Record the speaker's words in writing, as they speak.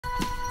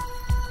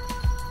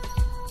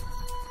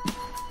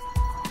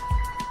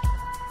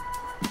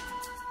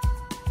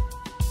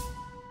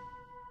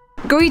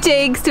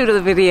Greetings to another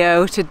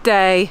video.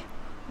 Today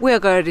we are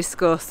going to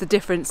discuss the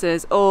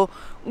differences, or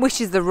which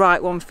is the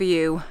right one for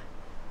you,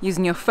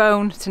 using your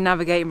phone to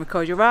navigate and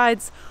record your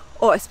rides,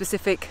 or a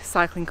specific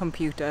cycling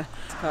computer.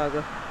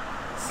 Cargo.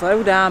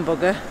 Slow down,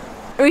 bugger.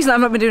 Recently I've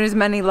not been doing as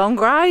many long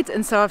rides,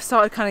 and so I've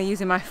started kind of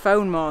using my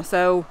phone more,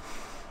 so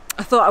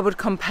I thought I would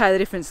compare the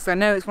differences. I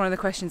know it's one of the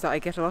questions that I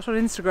get a lot on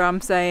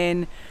Instagram,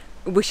 saying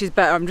which is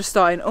better. I'm just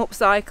starting up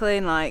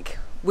cycling, like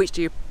which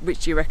do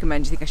you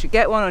recommend? Do you think I should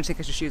get one, or do you think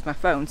I should use my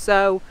phone?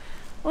 So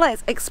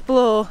let's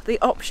explore the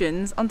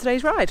options on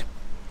today's ride.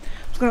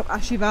 I'm just going up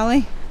Ashley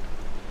Valley.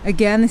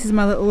 Again, this is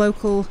my little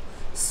local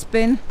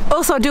spin.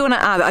 Also, I do want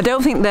to add, I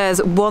don't think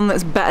there's one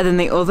that's better than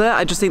the other.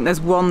 I just think there's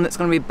one that's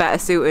going to be better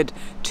suited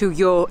to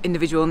your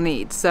individual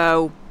needs.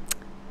 So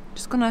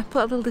just going to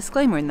put a little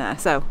disclaimer in there.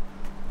 So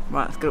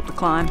right, let's get up the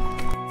climb.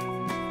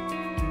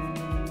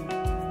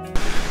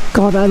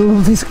 God, I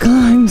love this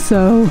climb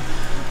so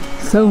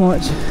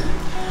much.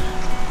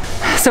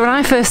 So when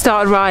I first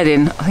started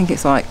riding, I think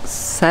it's like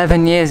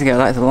 7 years ago,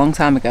 that's a long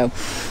time ago,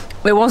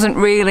 there wasn't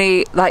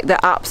really like the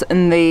apps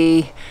and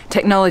the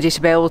technology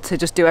to be able to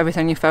just do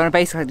everything on your phone. I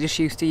basically just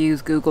used to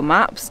use Google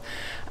Maps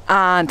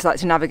and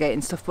to navigate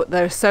and stuff, but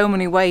there are so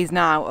many ways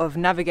now of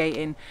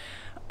navigating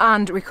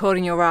and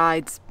recording your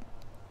rides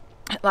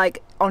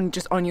like on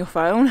your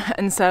phone.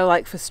 And so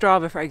like for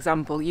Strava, for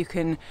example, you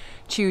can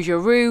choose your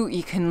route,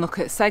 you can look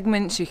at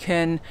segments, you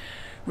can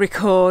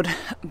record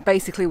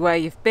basically where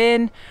you've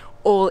been,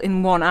 all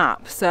in one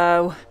app.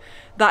 So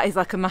that is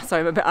like a massive,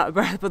 sorry, I'm a bit out of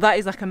breath, but that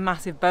is like a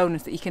massive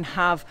bonus, that you can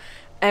have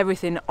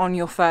everything on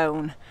your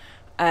phone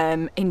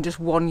in just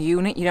one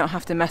unit. You don't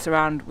have to mess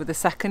around with a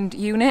second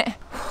unit.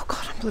 Oh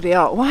God, I'm bloody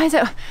hot. Why is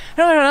it, I don't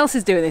know if anyone else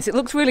is doing this. It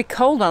looks really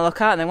cold when I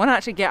look out, and then when I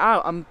actually get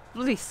out, I'm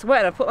bloody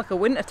sweating. I put like a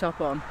winter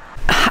top on.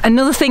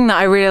 Another thing that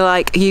I really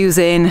like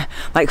using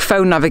like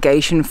phone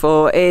navigation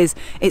for is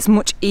it's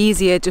much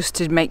easier just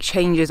to make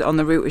changes on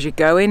the route as you're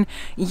going.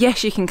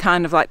 Yes, you can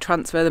kind of like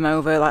transfer them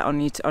over like on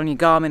your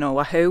Garmin or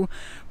Wahoo,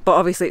 but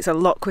obviously it's a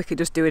lot quicker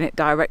just doing it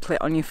directly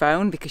on your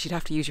phone, because you'd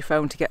have to use your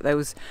phone to get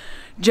those,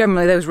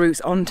 generally those routes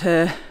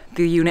onto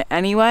the unit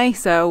anyway.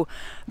 So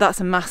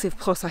that's a massive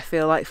plus, I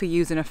feel like, for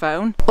using a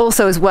phone.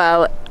 Also as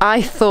well,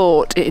 I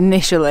thought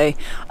initially,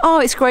 oh,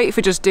 it's great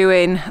for just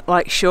doing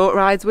like short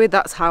rides with,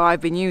 that's how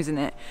I've been using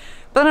it.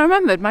 But then I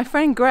remembered my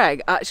friend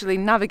Greg actually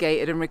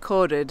navigated and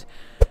recorded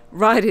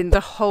riding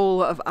the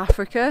whole of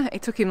Africa.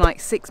 It took him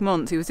like 6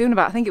 months. He was doing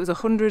about, I think it was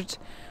 100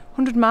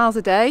 miles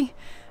a day.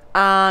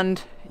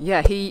 And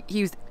yeah, he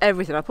used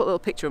everything. I'll put a little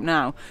picture up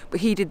now, but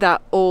he did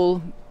that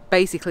all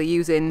basically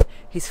using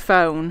his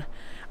phone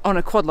on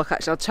a quad lock.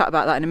 Actually, I'll chat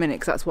about that in a minute,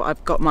 because that's what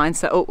I've got mine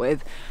set up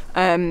with.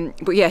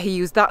 But yeah, he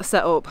used that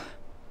setup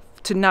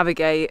to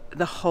navigate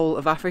the whole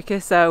of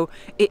Africa. So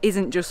it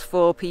isn't just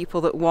for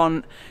people that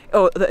want,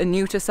 or that are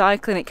new to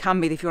cycling. It can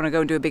be if you want to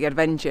go and do a big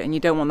adventure and you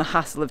don't want the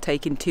hassle of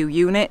taking 2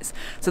 units.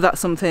 So that's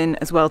something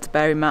as well to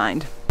bear in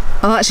mind.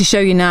 I'll actually show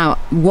you now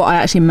what I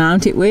actually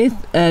mount it with.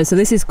 So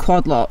this is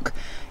Quad Lock.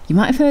 You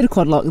might have heard of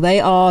Quad Lock.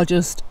 They are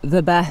just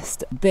the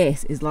best.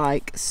 This is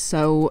like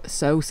so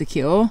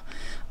secure,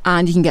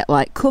 and you can get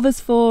like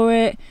covers for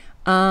it.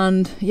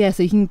 And yeah,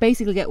 so you can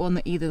basically get one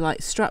that either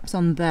like straps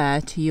on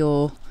there to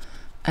your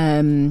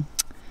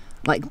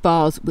like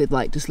bars with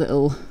like just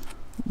little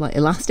like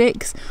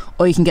elastics,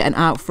 or you can get an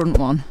out front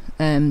one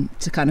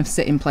to kind of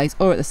sit in place,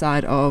 or at the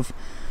side of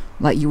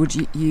like you would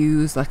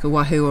use like a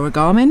Wahoo or a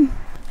Garmin.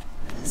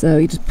 So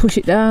you just push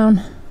it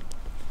down.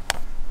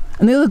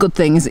 And the other good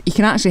thing is that you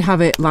can actually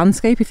have it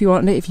landscape if you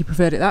want it, if you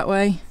preferred it that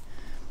way.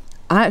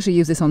 I actually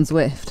use this on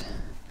Zwift.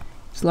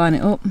 Just line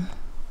it up.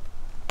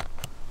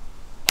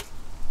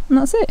 And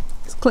that's it,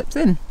 just clips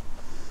in.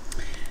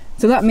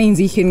 So that means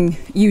you can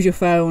use your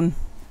phone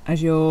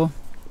as your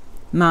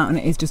mount, and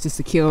it is just as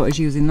secure as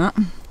using that.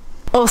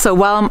 Also,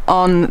 while I'm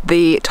on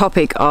the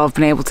topic of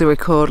being able to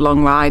record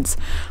long rides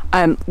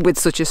with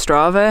such as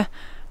Strava,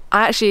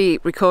 I actually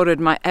recorded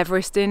my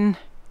Everesting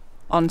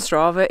on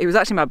Strava. It was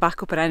actually my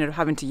backup, and I ended up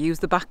having to use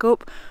the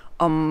backup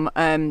on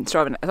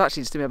Strava. It was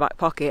actually just in my back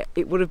pocket.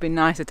 It would have been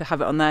nicer to have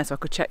it on there so I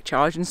could check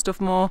charge and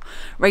stuff more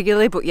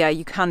regularly, but yeah,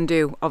 you can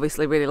do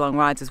obviously really long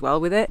rides as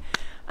well with it.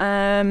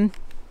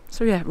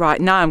 So yeah,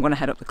 right, now I'm going to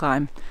head up the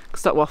climb.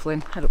 Stop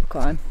waffling, head up the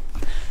climb.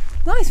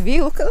 Nice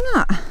view, look at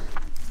that.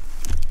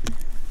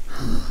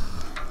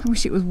 I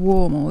wish it was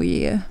warm all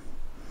year.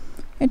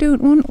 I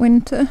don't want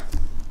winter.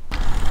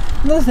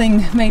 Another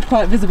thing made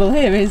quite visible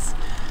here is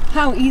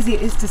how easy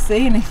it is to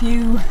see, and if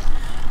you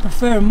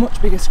prefer a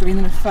much bigger screen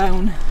than a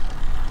phone,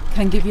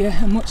 can give you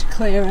a much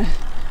clearer,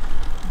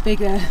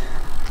 bigger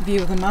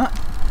view of the map.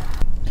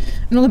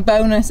 Another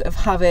bonus of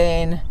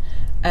having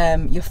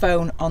your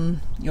phone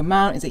on your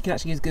mount is that you can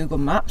actually use Google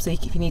Maps, so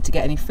if you need to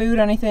get any food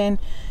or anything,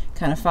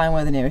 kind of find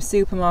where the nearest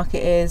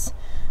supermarket is.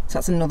 So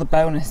that's another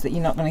bonus that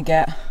you're not going to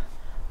get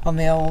on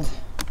the old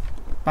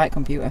bike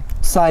computer.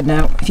 Side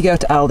note, if you go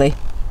to Aldi,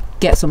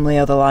 get some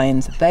Leo the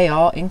Lions. They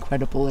are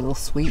incredible little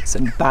sweets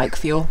and bike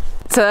fuel.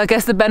 So I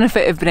guess the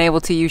benefit of being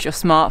able to use your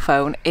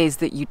smartphone is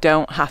that you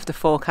don't have to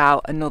fork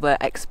out another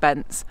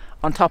expense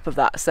on top of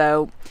that.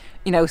 So,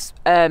 you know,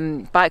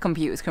 bike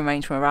computers can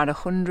range from around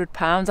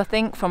 £100, I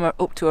think, from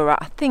up to around,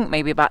 I think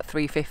maybe about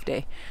 £350.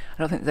 I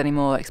don't think there's any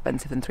more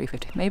expensive than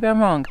 £350. Maybe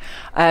I'm wrong.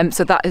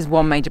 So that is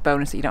one major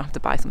bonus, that you don't have to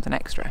buy something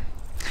extra.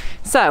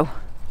 So,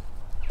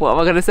 what am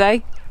I going to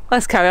say?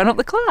 Let's carry on up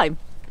the climb.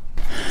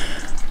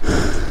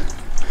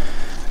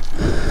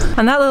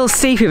 And that little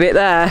steepy bit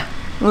there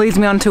leads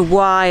me on to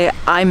why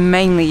I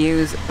mainly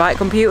use bike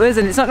computers,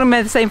 and it's not going to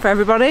be the same for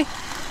everybody,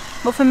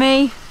 but for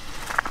me,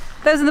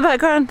 those in the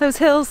background, those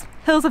hills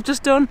I've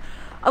just done,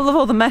 I love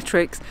all the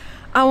metrics.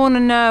 I want to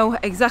know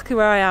exactly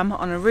where I am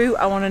on a route.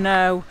 I want to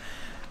know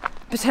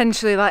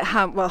potentially like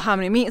how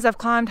many meters I've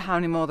climbed, how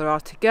many more there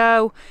are to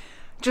go,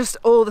 just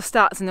all the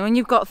stats. And then when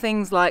you've got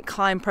things like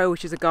Climb Pro,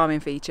 which is a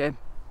Garmin feature,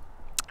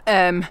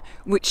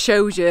 which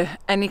shows you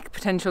any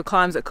potential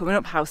climbs that are coming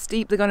up, how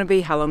steep they're going to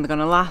be, how long they're going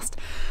to last.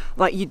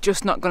 Like, you're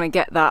just not going to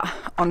get that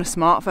on a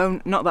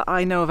smartphone, not that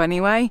I know of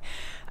anyway.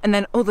 And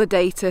then other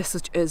data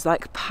such as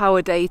like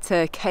power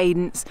data,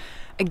 cadence,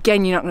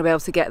 again, you're not going to be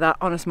able to get that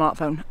on a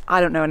smartphone. I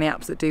don't know any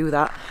apps that do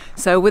that.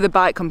 So with a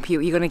bike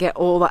computer, you're going to get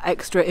all that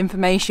extra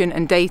information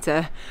and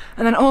data.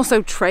 And then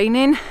also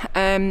training,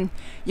 you're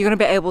going to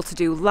be able to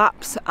do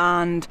laps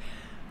and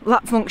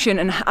lap function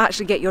and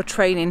actually get your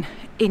training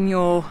in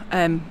your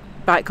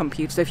bike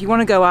computer. So if you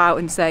want to go out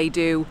and say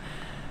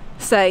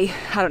I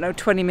don't know,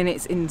 20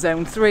 minutes in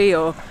zone 3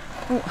 or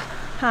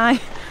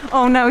hi,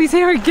 oh no, he's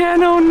here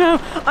again, oh no.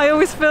 I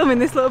always film in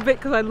this little bit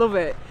because I love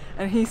it,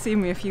 and he's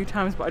seen me a few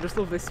times, but I just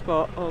love this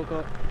spot. Oh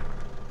god,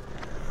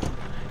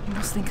 you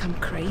must think I'm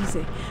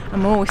crazy.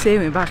 I'm always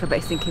seeing him back, I bet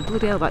he's thinking,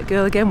 bloody hell, that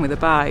girl again with a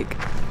bike.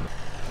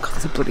 God,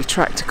 there's a bloody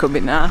tractor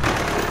coming now.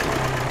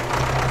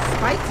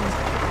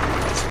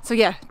 So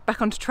yeah,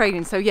 back onto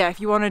training. So yeah, if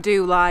you want to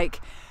do like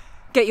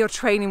get your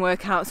training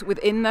workouts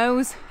within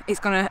those, it's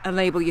going to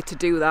enable you to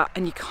do that,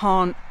 and you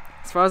can't,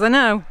 as far as I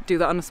know, do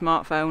that on a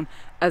smartphone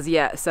as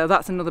yet. So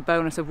that's another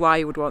bonus of why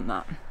you would want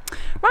that.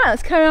 Right,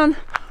 let's carry on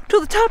to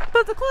the top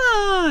of the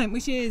climb,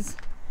 which is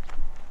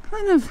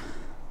kind of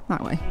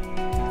that way.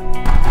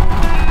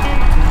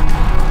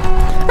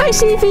 Hi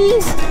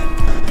sheepies!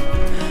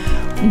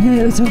 I'm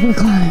nearly at the top of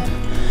the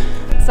climb.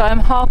 So I'm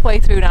halfway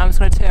through now. I'm just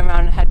going to turn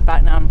around and head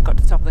back now. I've got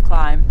to the top of the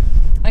climb.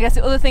 I guess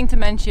the other thing to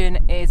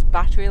mention is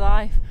battery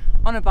life.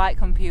 On a bike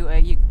computer,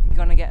 you're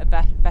going to get a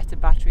better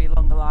battery,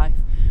 longer life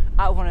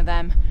out of one of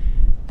them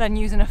than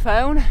using a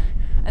phone.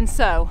 And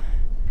so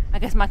I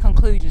guess my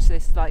conclusion to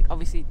this is, like,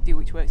 obviously do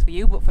which works for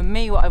you, but for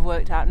me what I've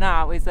worked out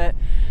now is that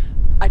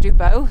I do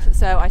both.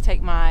 So I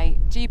take my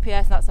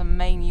GPS, that's the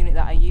main unit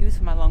that I use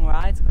for my long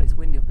rides, but it's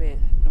windy up here,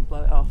 don't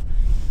blow it off.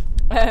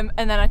 And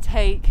then I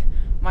take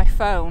my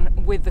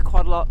phone with the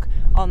quad lock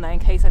on there in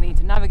case I need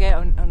to navigate,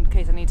 or in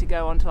case I need to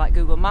go onto like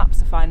Google Maps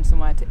to find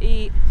somewhere to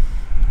eat.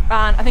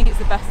 And I think it's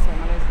the best thing.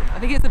 I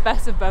think it's the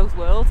best of both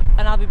worlds.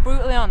 And I'll be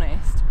brutally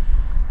honest,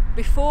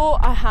 before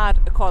I had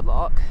a quad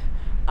lock,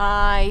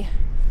 I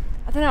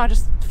don't know, I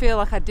just feel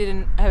like I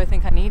didn't ever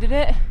think I needed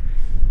it.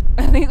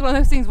 I think it's one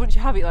of those things, once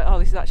you have it, like, oh,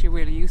 this is actually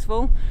really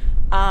useful.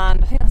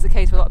 And I think that's the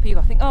case for a lot of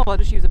people. I think, oh, I'll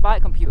just use a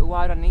bike computer,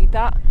 why do I need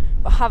that?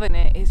 But having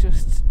it is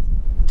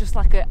just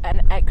like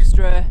an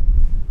extra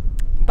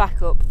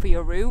backup for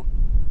your route.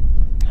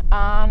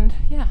 And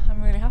yeah,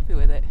 I'm really happy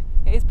with it.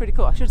 It is pretty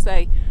cool. I should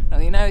say,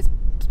 you know, it's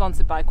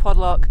sponsored by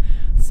Quadlock,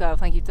 so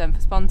thank you to them for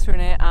sponsoring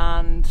it.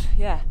 And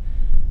yeah,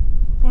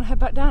 I want to head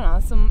back down now.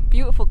 There's some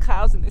beautiful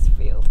cows in this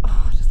field.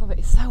 Oh, I just love it.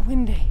 It's so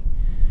windy.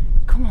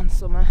 Come on,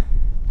 summer,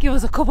 give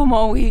us a couple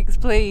more weeks,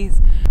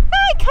 please.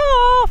 Hi,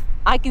 calf!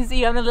 I can see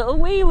you on a little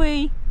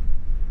wee-wee.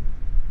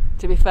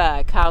 To be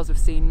fair, cows have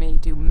seen me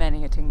do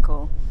many a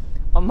tinkle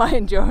on my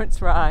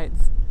endurance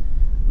rides.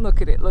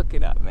 Look at it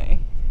looking at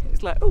me.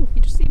 It's like, oh,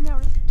 you just see me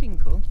out of a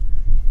tinkle,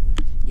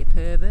 you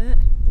pervert.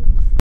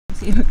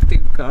 Oh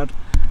god,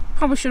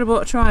 probably should have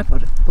bought a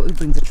tripod, but who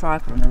brings a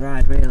tripod on a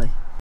ride, really?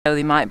 So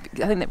they might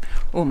be, I think they,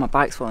 oh, my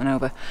bike's falling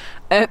over.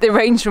 They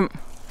range from,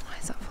 why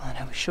is that falling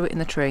over? Shove it in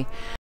the tree.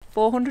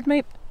 400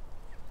 maybe?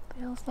 What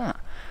the hell's that?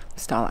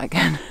 Start that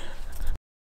again.